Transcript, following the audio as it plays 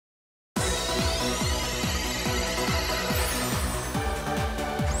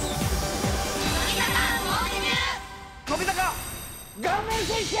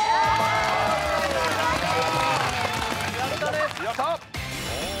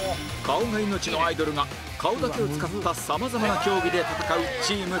顔が命のアイドルが顔だけを使ったさまざまな競技で戦う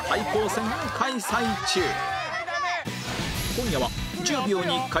チーム対抗戦を開催中。今夜は10秒に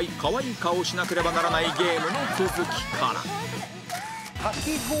1回可愛い顔をしなければならないゲームの続きから、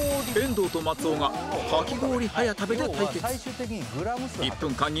遠藤と松尾がかき氷早食べで対決。1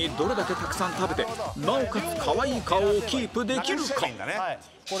分間にどれだけたくさん食べてなおかつ可愛い顔をキープできるか。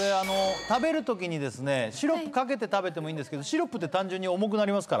これ食べる時にですねシロップかけて食べてもいいんですけど、シロップって単純に重くな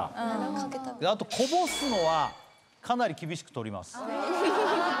りますから、あとこぼすのはかなり厳しく取ります。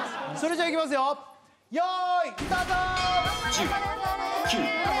それじゃあいきますよ、よーいスタート。10、9、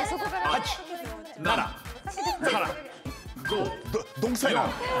8、7、5、どんくさいな。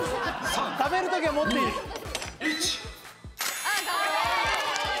食べる時は持っていい。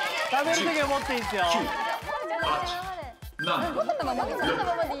食べる時は持っていいですよ。残ったままでいい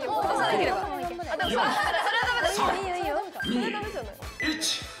よ。落とさなければ。でもそれはダメだ。いいよ。それはダメじゃない。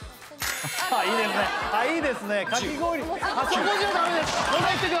あ、いいですね。あ、いいですね。かき氷。あ、そこじゃダメです。戻っ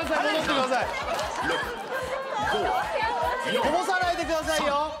てください。戻ってください。こぼさないでください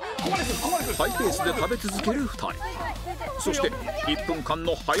よ。ハイペースで食べ続ける2人。そして1分間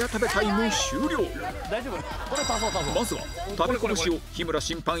の早食べタイム終了。大丈夫？これ足そう。まずは食べこぼしを日村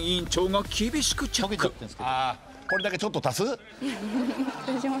審判委員長が厳しくチェック。ああ、これだけちょっと足す？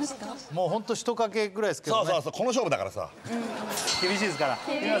もう本当一かけぐらいですけどね。そう、この勝負だからさ。厳しいですから。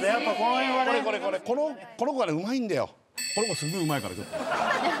やっぱこの辺はね。この子がねうまいんだよ。この子すごいうまいからちょっと。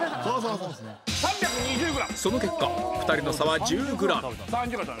そうですね。320g。その結果2人の差は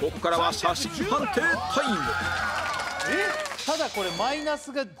 10g。ここからは写真判定タイム。ただこれマイナ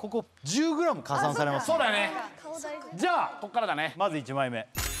スがここ 10g 加算されます。そうだよね。じゃあこっからだね。まず1枚目。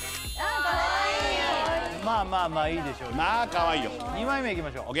まあいいでしょう。まあ可愛いよ。2枚目いき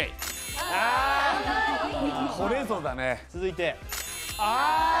ましょう。オッケー。ああ、これぞだね。続いて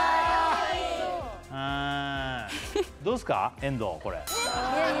どうすか遠藤これ。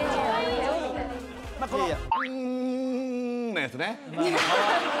まあこののやつね。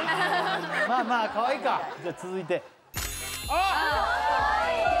まあ可愛いか。じゃあ続いて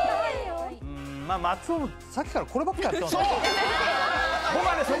まあ松尾もさっきからこればっかやってますね。僕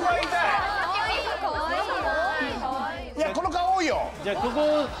はねそこが言いたい。いやこの顔多いよ。じゃあこ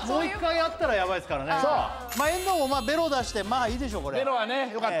こもう一回やったらやばいですからね。そうまあ遠藤もまあベロ出してまあいいでしょうこれ。ベロは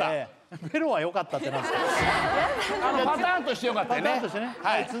ねよかった。ベロは良かったってなんですか。パターンとしてよかったよね。パターンとしてね。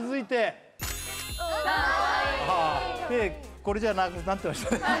はい続いてでこれじゃなくなってまし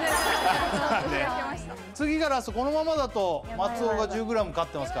たね。次がラスト。このままだと松尾が 10g 勝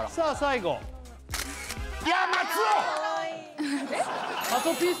ってますから。さあ最後。いや松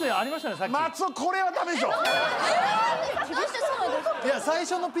尾ピースありましたねさっき。松尾これはダメでしょ。いや最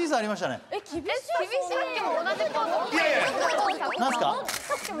初のピースありましたね。厳しい。さっきも同じポーズ。いやなんすか。ね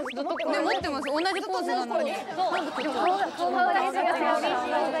持ってます。同じポーズなのに。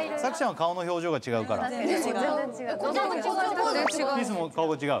さきちゃんは顔の表情が違うから。ピースも顔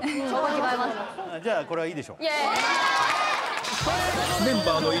が違う。じゃあこれはいいでしょう。メン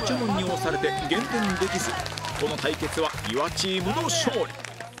バーのイチャモンに押されて減点できず、この対決は岩チームの勝利。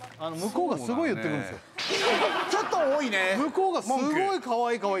向こうがすごい言ってくるんですよ。ちょっと多いね。向こうがすごい可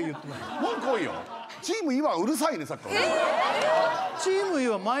愛い言ってます。文句多いよ。チームいわうるさいねさっきから。チームい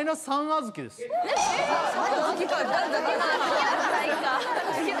わマイナス3あずきです。ね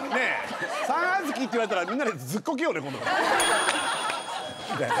え3あずきって言われたらみんなでずっこけようね今度。は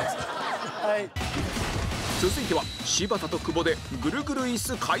い。続いては柴田と久保でぐるぐる椅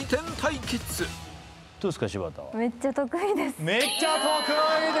子回転対決。どうですか柴田は。めっちゃ得意です。めっちゃ得意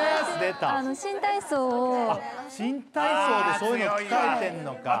です。出た。新体操を。新体操でそういうの鍛えてん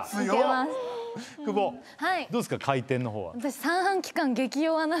のか。強い。久保。はい。どうですか回転の方は。私三半規管激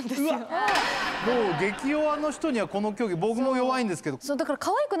弱なんですよ。もう激弱の人にはこの競技僕も弱いんですけど。そうだから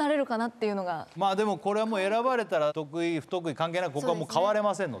可愛くなれるかなっていうのが。まあでもこれはもう選ばれたら得意不得意関係なくここはもう変われ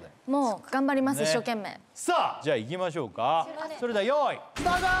ませんので。もう頑張ります一生懸命。さあじゃあ行きましょうか。それでは用意ス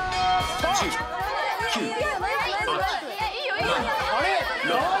タート。9、いいよ。あれ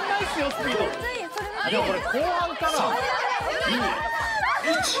変わんないっすよスピード。でもこれ後半かな。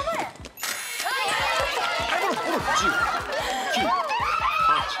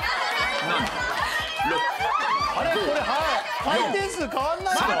あれこれ回転数変わん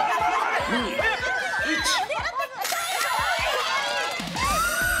ないの。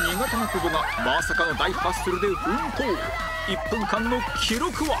苦手な久保がまさかの大ハッスルで奮闘。1分間の記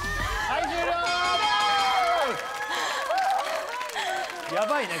録は。はい終了。や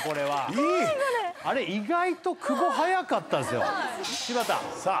ばいねこれは。あれ意外と久保早かったですよ。柴田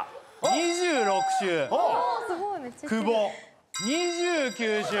さあ26周久保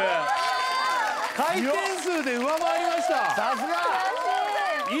29周回転数で上回りました。さすが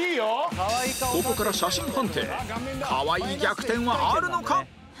いいよ。可愛い顔。ここから写真判定。可愛い逆転はあるのか。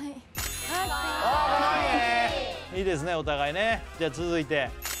いいですね、お互いね。じゃあ続い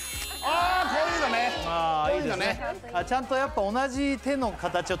て。こういうのね。いいですね。ちゃんとやっぱ同じ手の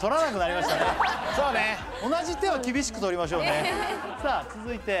形を取らなくなりましたね。そうね。同じ手は厳しく取りましょうね。さあ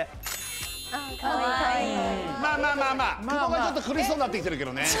続いて。可愛い。まあ久保がちょっと苦しそうになってきてるけ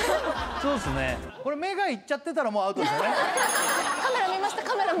どね。そうですね。これ目がいっちゃってたらもうアウトですよね。カメラ見ました。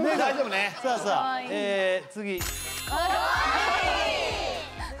カメラ見ました。大丈夫ね。さあ次。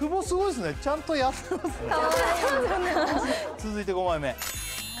久保すごいですね。ちゃんとやってますね。続いて5枚目。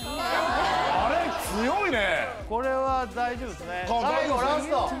あれ強いね。これは大丈夫ですね。最後ラス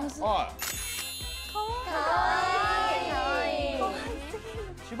ト。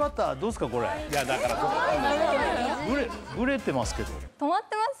柴田どうですかこれ。いやだからブレてますけど。止まっ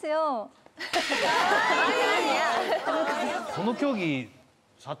てますよ。この競技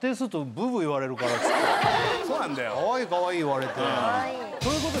査定するとブーブー言われるからっつって。そうなんだよ。可愛い可愛い言われて。と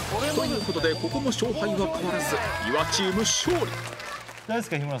いうことでここも勝敗は変わらず岩チーム勝利。大です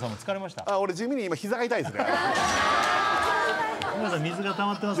か日村さんも疲れました。俺地味に今膝が痛いですね。日村さん水が溜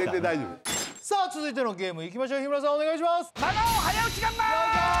まってますか。全然大丈夫。さあ続いてのゲームいきましょう。日村さんお願いします。真顔早打ち頑張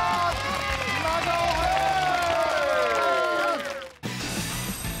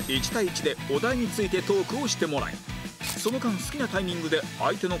1対1でお題についてトークをしてもらい、その間好きなタイミングで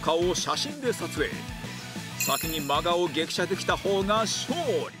相手の顔を写真で撮影。先に真顔を激写できた方が勝利。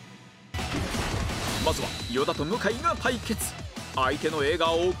まずは与田と向井が対決。相手の笑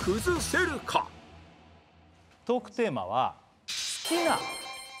顔を崩せるか。トークテーマは好きな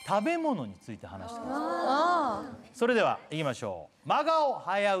食べ物について話してます。それでは行きましょう。真顔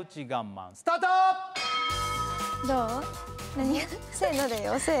早打ちガンマンスタート。どう？何？せーので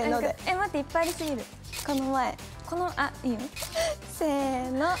よ。せーので。待っていっぱいありすぎる。この前いいよ。せ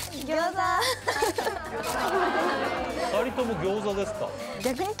ーの餃子。二人とも餃子ですか。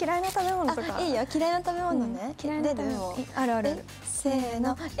逆に嫌いな食べ物とか。いいよ嫌いな食べ物ね。嫌いな食べ物あるある。せー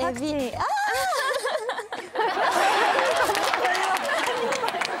のエビ。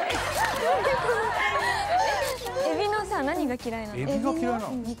エビのさ何が嫌いなの？エビが嫌いな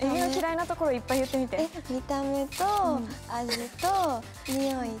の？エビの嫌いなところいっぱい言ってみて。見た目と味と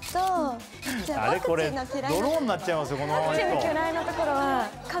匂いと。あれこれドローになっちゃいますよこのパクチーの嫌いなところは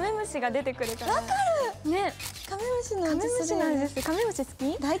カメムシが出てくるから。わかる。ね。カメムシの味です。カメムシ好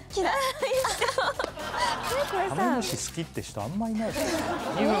き？大嫌い。これさ。カメムシ好きって人あんまいないです。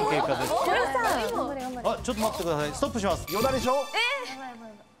2分経過です。これさ。ちょっと待ってください。ストップします。与田でしょ。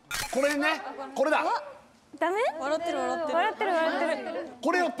これね。これだ。ダメ？笑ってる。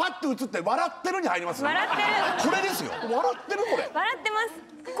これをパッと映って笑ってるに入ります。笑ってる。これですよ。笑ってるこれ。笑ってます。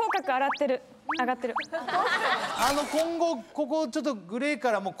口角洗ってる。上がってる。今後ここちょっとグレー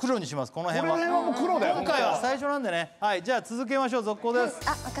からもう黒にします。この辺は。この辺はもう黒だよ。今回は最初なんでね。はい、じゃあ続けましょう。続行です。分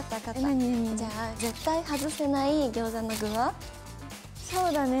かった。何？じゃあ絶対外せない餃子の具は？そ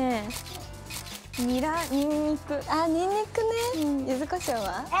うだね。ニンニク。ニンニクね。柚子胡椒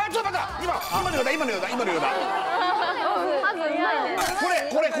は？ちょっと待った。今のようだ。こ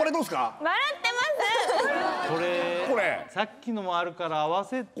れどうですか？笑ってます。これさっきのもあるから合わ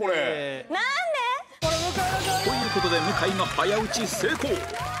せて。これなんで？ということで向井が早打ち成功。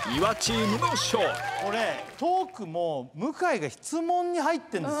岩チームの勝利。これトークも向井が質問に入っ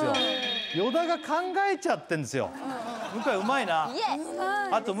てんですよ。与田が考えちゃってんですよ。向井うまいな。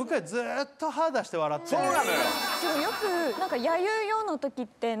あと向井ずっと歯出して笑ってる。そうなのよ。よくなんかやゆようの時っ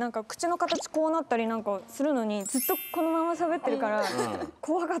てなんか口の形こうなったりなんかするのにずっとこのまま喋ってるから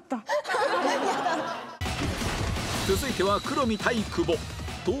怖かった。続いては黒見対久保。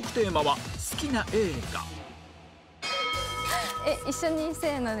トークテーマは好きな映画。一緒に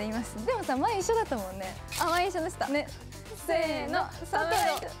せーので言います。でもさ前一緒だったもんね。前一緒でしたね。せーのサテ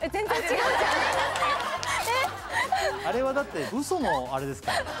ライト。全然違う。あれはだって嘘のあれです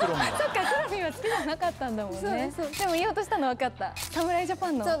から。黒見は。そっか黒見は好きじゃなかったんだもんね。でも言おうとしたの分かった。侍ジャ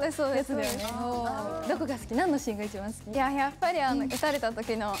パンのやつだよね。どこが好き？何のシーンが一番好き？いややっぱり撃たれた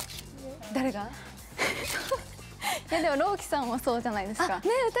時の誰が？いやでも朗希さんもそうじゃないですか。ね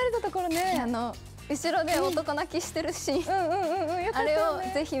撃たれたところね。後ろで男泣きしてるシーン、あれを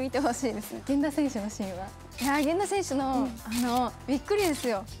ぜひ見てほしいです。源田選手のシーンは。いや源田選手のびっくりです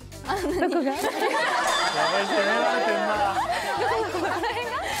よ。どこが？やばい攻められてんな。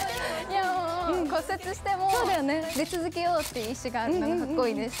いやもうこ骨折してもそうだよね、出続けようっていう意思があるのがかっこ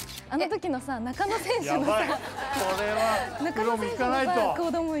いいです。あの時のさ、中野選手のさ、これは中野選手のさ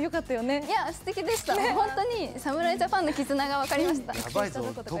行動も良かったよね。いや素敵でした。本当に侍ジャパンの絆が分かりました。やばいぞ、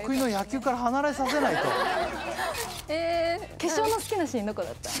得意の野球から離れさせないと。決勝の好きなシーンどこ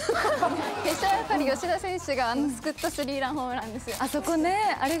だった？決勝やっぱり吉田選手が救ったスリーランホームランですよ。あそこ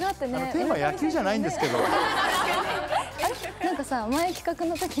ね、あれがあってね。テーマ野球じゃないんですけど。なんかさ、前企画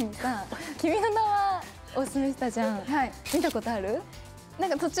の時にさ、君の名はおすすめしたじゃん。はい。見たことある？なん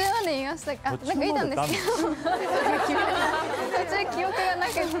か途中まで見ましたか。なんか見たんですけど、途中記憶がな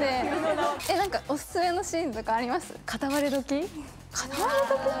くて。なんかおすすめのシーンとかあります？片割れ時？片割れ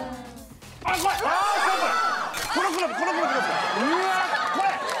時？あ、これ。このクラブ。うわ、これ。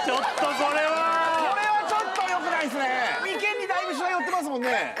ちょっとこれはちょっと良くないですね。眉間にだいぶしわ寄ってますもん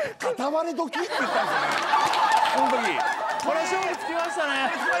ね。片割れ時って言ったんですよね。この時。これ勝負つきましたね。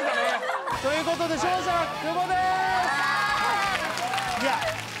ということで勝者は久保です。いや、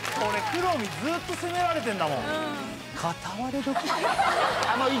これ黒見ずっと攻められてんだもん。片割れ時。1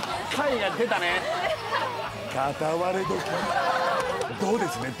回が出たね。片割れ時。どうで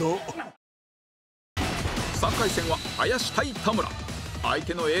すね、どう。3回戦は林対田村。相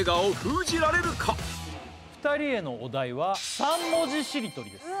手の笑顔を封じられるか。2人へのお題は3文字しりと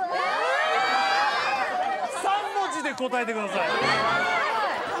りです。3文字で答えてください。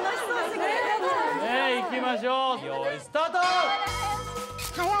行きましょう。用意スタート。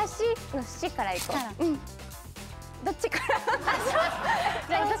林のしから行こう。どっちから？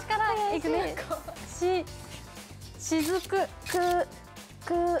じゃあ私から行くね。しずく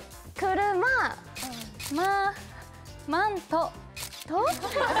車マントトマト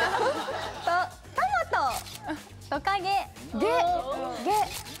トカゲゲ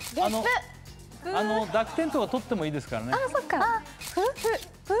濁点とか取ってもいいですからね。そっか。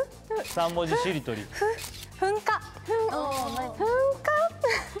3文字しりとり。噴火。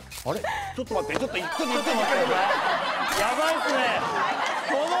あれ、ちょっと待って、ちょっと待って。やばいっすね。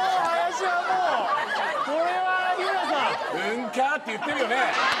この林はもう、これは日村さん。噴火って言ってるよね。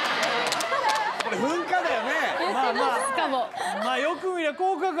これ噴火だよね。まあよく見りゃ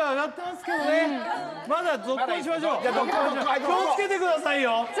口角が上がってますけどね。まだ続行しましょう。じゃあ続行気をつけてください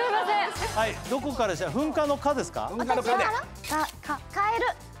よ。すいません。はい、どこからしたら噴火の「か」ですか？噴火の「か」で。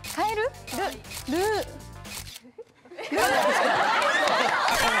カエルルこ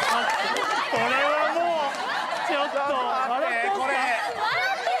れはもうちょっと笑ってますか？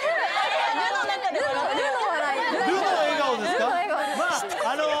ルの笑顔ですか？ま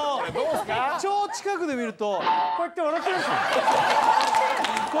あ超近くで見るとこうやって笑ってるんですよ。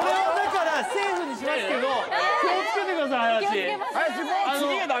これはだからセーフにしますけど気をつけてください。林もう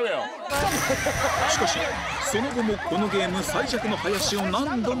次はダメよ。しかしその後もこのゲーム最弱の林を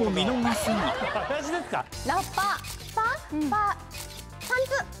何度も見逃すが。林ですか？ラッパ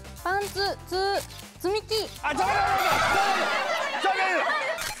パンツ積み木。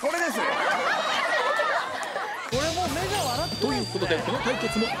これです。これもう目が笑ってということでこの対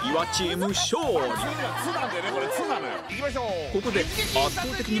決も岩チーム勝利。ここで圧倒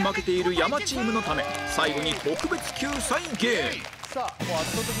的に負けている山チームのため最後に特別救済ゲーム。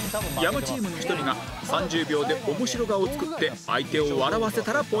山チームの1人が30秒で面白顔を作って相手を笑わせ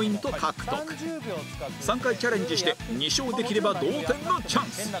たらポイント獲得。3回チャレンジして2勝できれば同点のチャン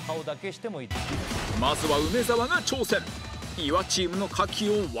ス。まずは梅沢が挑戦。岩チームの牡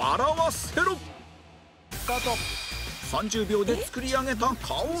蠣を笑わせろ。スタート。30秒で作り上げた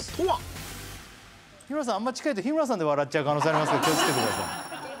顔とは。日村さんあんま近いと日村さんで笑っちゃう可能性ありますから気をつけてくださ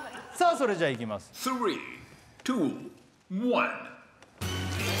い。さあそれじゃあいきます。3、2、1。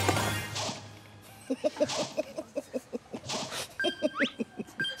こ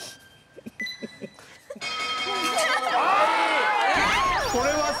れ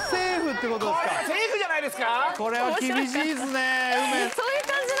はセーフってことですか？セーフじゃないですか？これは厳しいですね。そういう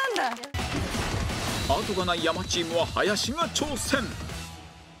感じなんだ。後がない山チームは林が挑戦。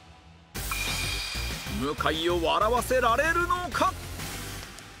向井を笑わせられるのか。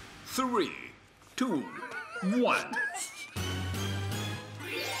3、2、1。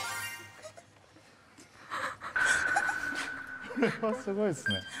これはすごいです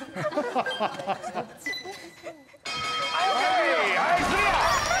ね。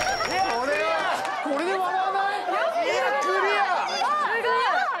これで笑わない？いやクリア。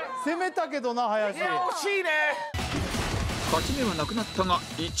攻めたけどな林。惜しいね。勝ち目はなくなったが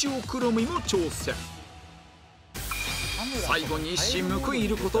一応黒身も挑戦。最後に一矢報い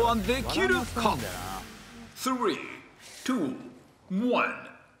ることはできるか。3、2、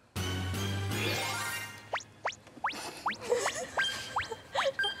1。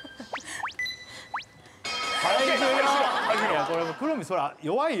れクロミそれ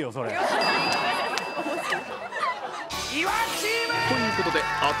弱いよそれ。岩チームということで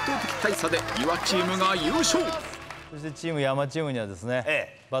圧倒的大差で岩チームが優勝。そしてチーム山チームにはです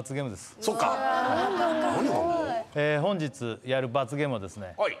ね、罰ゲームです。そっか。本日やる罰ゲームはです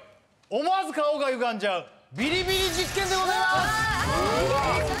ね、はい。思わず顔が歪んじゃうビリビリ実験でございま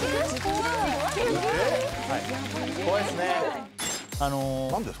す。怖いですね。何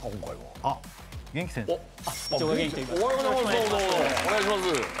ですか今回は。あ、元気先生。おはようございます。お願いします。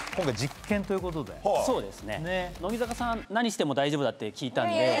今回実験ということで。そうですね。乃木坂さん何しても大丈夫だって聞いたん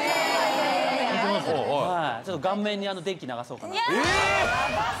で、はい、ちょっと顔面に電気流そうかな。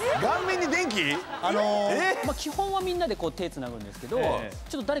顔面に電気？まあ基本はみんなでこう手つなぐんですけど、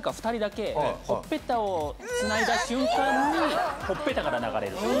ちょっと誰か2人だけほっぺたをつないだ瞬間にほっぺたから流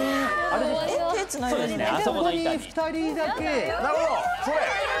れる。あれですか？そうですね。あそこの板に2人だけ。なるほど。それ。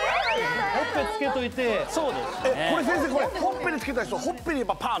ほっぺつけといて。そうですね。これ先生これほっぺにつけた人ほっぺにやっ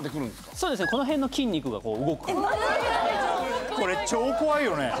ぱパーンってくるんですか？そうですね。この辺の筋肉がこう動く。これ超怖い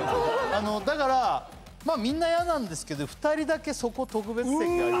よね。だからまあみんな嫌なんですけど2人だけそこ特別席があ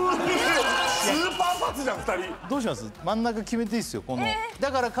ります。スーパーパツじゃん2人。どうします？真ん中決めていいですよ。この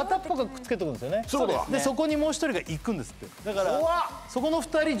だから片っぽがくっつけとくんですよね。そうですね。でそこにもう1人が行くんですって。だからそこの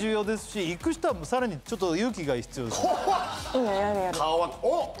2人重要ですし、行く人はさらにちょっと勇気が必要です。顔は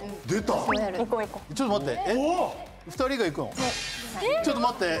出た。行こう行こう。ちょっと待って。2人が行くの？ちょっと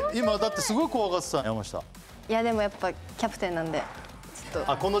待って。今だってすごい怖がってた山下。いやでもやっぱキャプテンなんでちょっ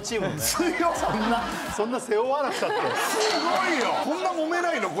と。あ、このチームね。強い。そんな背負わなくたって。すごいよ。こんな揉め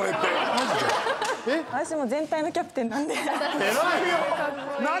ないのこれって。マジで。私も全体のキャプテンなんで。偉いよ。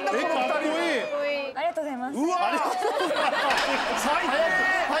なんだこの2人。かっこいい。ありがとうございます。うわ。最低。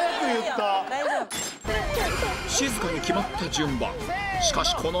早く言った。大丈夫。静かに決まった順番。しか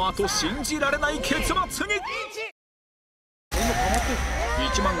しこの後信じられない結末に。1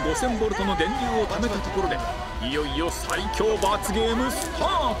万5000ボルトの電流を貯めたところでいよいよ最強罰ゲームスタ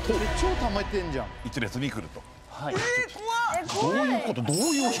ート。超溜めてんじゃん。一列に来ると。はい。どういうこと？どう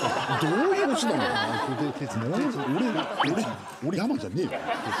いう押し方？どういう押しなの？俺山じゃねえよ。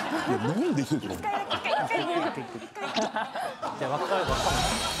なんで一列なの？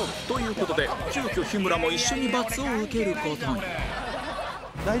ということで急遽日村も一緒に罰を受けることに。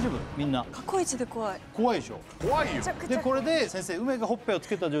大丈夫？みんな。過去一で怖い。怖いでしょ。怖いよ。でこれで先生梅がほっぺをつ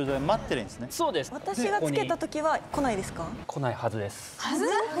けた状態で待ってるんですね。そうです。私がつけた時は来ないですか？来ないはずです。軽くい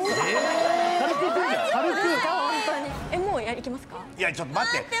くんじゃん。軽く。本当に。もうやりきますか？いやちょっと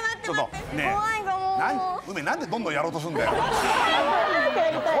待って。ちょっとねえ。怖いかも。梅なんでどんどんやろうとすんだよ。怖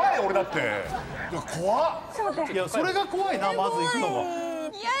い俺だって。いや怖っ。いやそれが怖いな。まず行くのが。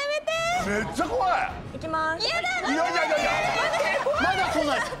めっちゃ怖い。いきます。いやまだ来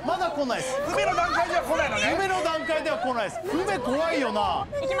ないです。まだ来ないです。梅の段階では来ないのね。梅の段階では来ないです。梅怖いよな。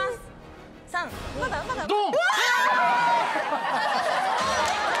いきます。3。まだ。ドン。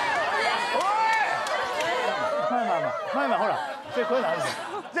まあほら。こういうのあるじ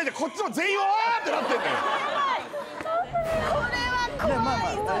ゃん。じゃこっちも全員わーってなってんだよ。まあ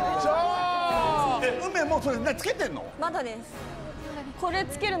梅もうそれつけてんの？まだです。これ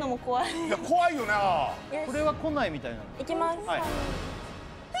つけるのも怖い。いや怖いよな。これは来ないみたいなの。いきます。はい。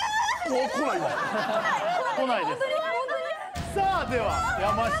来ないわ。来ないです。さあでは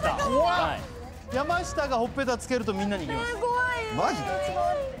山下。怖い。山下がほっぺたつけるとみんなに行きます。マジで？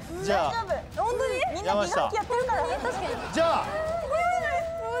じゃあ本当に？みんな山下。やってるからね。確かに。じゃ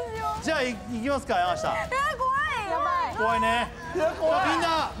あ行きますか山下。怖い。やばい。怖いね。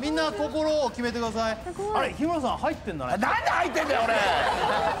みんな心を決めてください。あれ日村さん入ってんだね。なんで入ってんだよ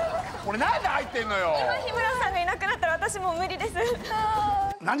俺なんで入ってんのよ。今日村さんがいなくなったら私もう無理です。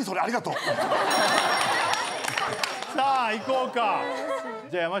何それありがとう。さあ行こうか。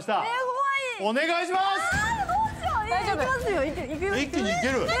じゃあ山下お願いします。大丈夫。行きますよ。行くよ。一気にいけ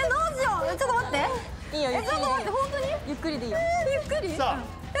る。どうしよう。ちょっと待って。いいよ。ちょっと待って。本当に？ゆっくりでいいよ。ゆっくり。さあ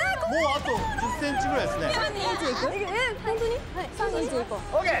もうあと10センチぐらいですね。本当に？はい。3、2、1でいこう。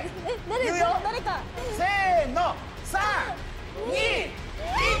オッケー。誰？言うよ。誰か。せーの。3、2、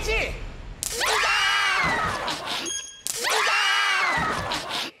1。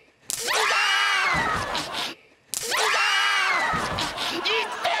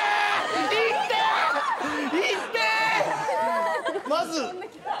まず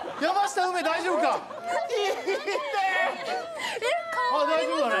山下梅大丈夫か。あ大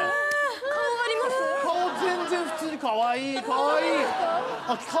丈夫だね。顔全然普通に可愛い。あ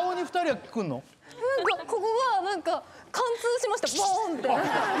顔に2人は来んの？ここがなんか貫通しました。ボーンって。顔い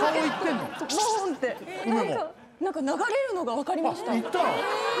ってんの？ボーンって。梅もなんか流れるのが分かりました。行ったの？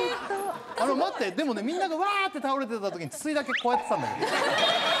待って、でもね、みんながわーって倒れてた時に筒井だけこうやってたんだけど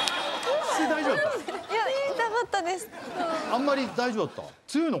筒井大丈夫だった？いや、痛かったです。あんまり大丈夫だった？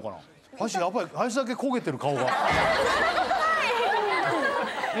強いのかな？林やばい、林だけ焦げてる顔が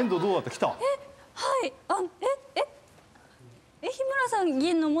遠藤どうだった？来た？はい、日村さん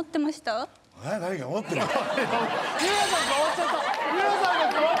銀の持ってました？何が持ってる？三浦さん変わっちゃった。三浦さんが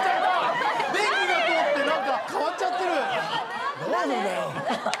変わっちゃった。電気が通ってなんか変わっちゃってる。どうなんだよ。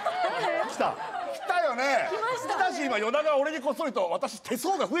来た。来たよね。来たし、今与田が俺にこっそりと私手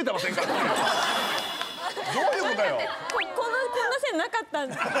相が増えてませんか？どういうことだよ。こんな線なかったん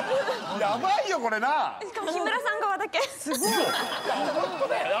です。やばいよこれな。しかも日村さん側だけ。すごい。本当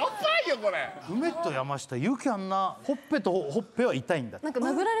だよ。やばいよこれ。梅と山下、ゆきあんなほっぺとほっぺは痛いんだ。なんか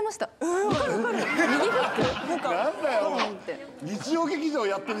殴られました。なんだよ。日曜劇場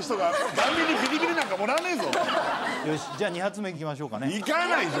やってる人が番組にビリビリなんかもらわねえぞ。よし、じゃあ2発目いきましょうかね。行か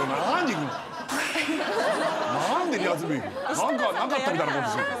ないじゃん。何で行くの？なんで2発目行くの？なんかなかったみたいなこと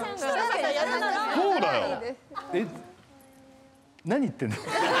する。そうだよ。何言ってんの？いや、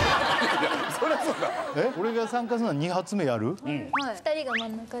そりゃそうだ。俺が参加するのは2発目やる？はい。2人が真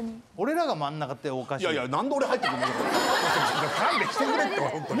ん中に。俺らが真ん中っておかしい。いやいや、なんで俺入ってくるの？勘弁してくれって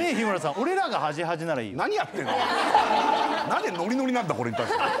本当に。ねえ日村さん、俺らが端ならいいよ。何やってんの？なんでノリノリなんだこれに対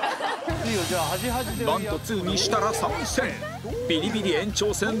して。いいよ、じゃあ端で。バント2にしたら参戦。ビリビリ延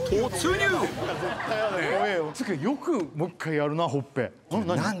長戦突入。怖えよ。つけよくもう一回やるな、ほっぺ。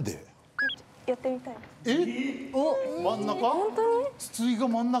なんで？やってみたい。お、真ん中？本当に？筒井が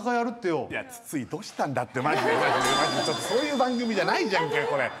真ん中やるってよ。いや、筒井どうしたんだってマジでちょっとそういう番組じゃないじゃんか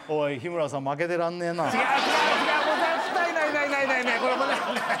これ。おい、日村さん負けてらんねえな。違うもう絶対ないこれもね。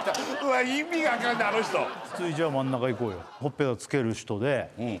うわ、意味がわかんないあの人。筒井じゃあ真ん中行こうよ。ほっぺをつける人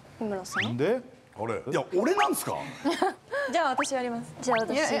で。日村さん。で？あれ？いや、俺なんですか？じゃあ私やります。じゃあ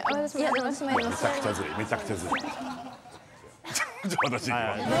私。いや、私もやります。めちゃくちゃずるい、めちゃくちゃずるい。じゃあ私行き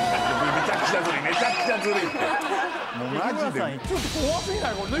ます。めちゃくちゃずるい、めちゃくちゃずるいって。もうマジで。ちょっと怖すぎな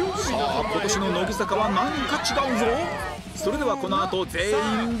いこれ。よく見た。今年の乃木坂は何か違うぞ。それではこの後全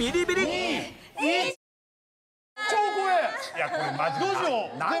員ビリビリ。超怖え。いや、これマジで。どうしよ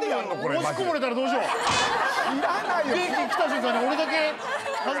う。なんでやんのこれマジで。押し込まれたらどうしよう。いらないよ。電気来た瞬間に俺だけ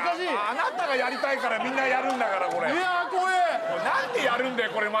恥ずかしい。あなたがやりたいからみんなやるんだからこれ。いやー怖え。なんでやるんだ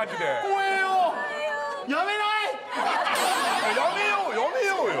よこれマジで。怖えよ。やめない。やめよう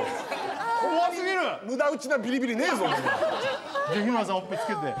よ。怖すぎる。無駄打ちなビリビリねえぞ。じゃあ日村さんほっぺつ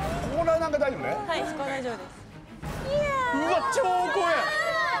けて。コーナーなんか大丈夫ね。はい、そこは大丈夫です。うわ超怖え。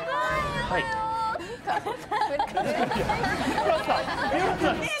はい。日村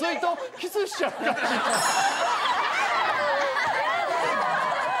さん筒井とキスしちゃう感じ。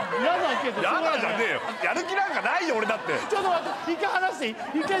やだけど。やだじゃねえよ。やる気なんかないよ俺だって。ちょっと待って、一回話していい？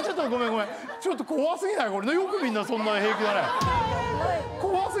一回ちょっとごめん。ちょっと怖すぎないこれ。よくみんなそんな平気だね。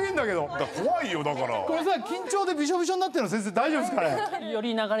怖すぎんだけど。怖いよだから。これさ、緊張でびしょびしょになってるの先生大丈夫ですかね？よ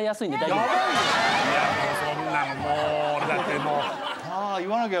り流れやすいんで大丈夫です。いやもうそんなのもう俺だってもう。ああ、言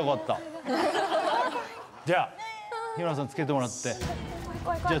わなきゃよかった。じゃあ日村さんつけてもらって。じ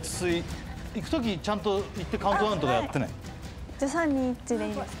ゃあ筒井行く時ちゃんと行ってカウントダウンとかやってね。じゃあ3、2、1で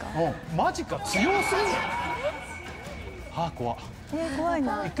いいですか？マジか、強すぎる。はあ、怖っ。怖い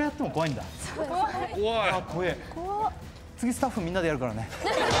な。一回やっても怖いんだ。怖い。あ、怖え。次スタッフみんなでやるからね。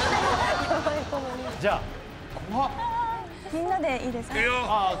じゃあ怖っ。みんなでいいですか？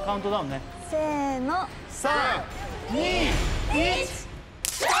ああ、カウントダウンね。せーの。3、2、1。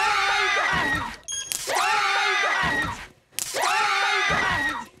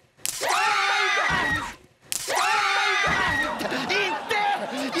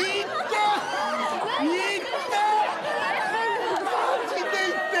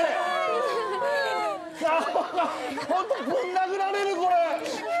本当ぶん殴られるこれ。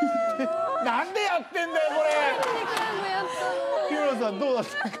なんでやってんだよこれ。日村さんどうだっ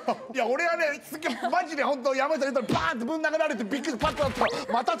たか。いや俺はね、マジで本当山下言ったらバーンってぶん殴られてびっくりパッとなったら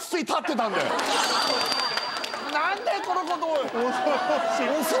また筒井立ってたんだよ。なんでこのことを。恐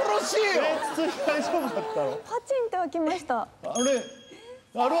ろしいよ。筒井大丈夫だったの？パチンって開きました。あれ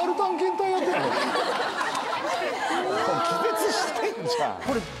あるある探検隊やってるの？気絶してんじゃん。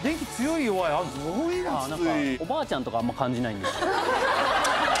これ電気強い弱いある。すごいな。なんかおばあちゃんとかあんま感じないんで。若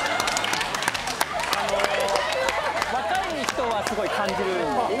い人はすごい感じるんで。お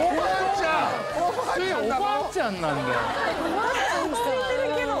ばあちゃん。おばあちゃんなんだよ。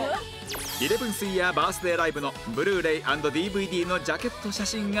イレブンスイヤーバースデーライブのブルーレイ&DVD のジャケット写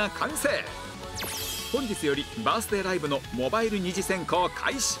真が完成。本日よりバースデーライブのモバイル二次選考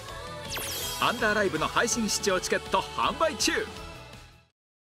開始。アンダーライブの配信視聴チケット販売中。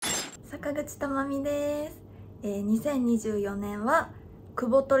昨坂口珠美です。2024年は久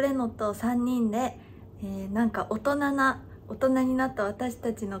保とレノと3人で、なんか大人になった私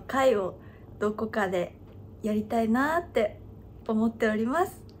たちの会をどこかでやりたいなって思っておりま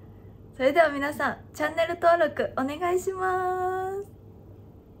す。それでは皆さんチャンネル登録お願いします。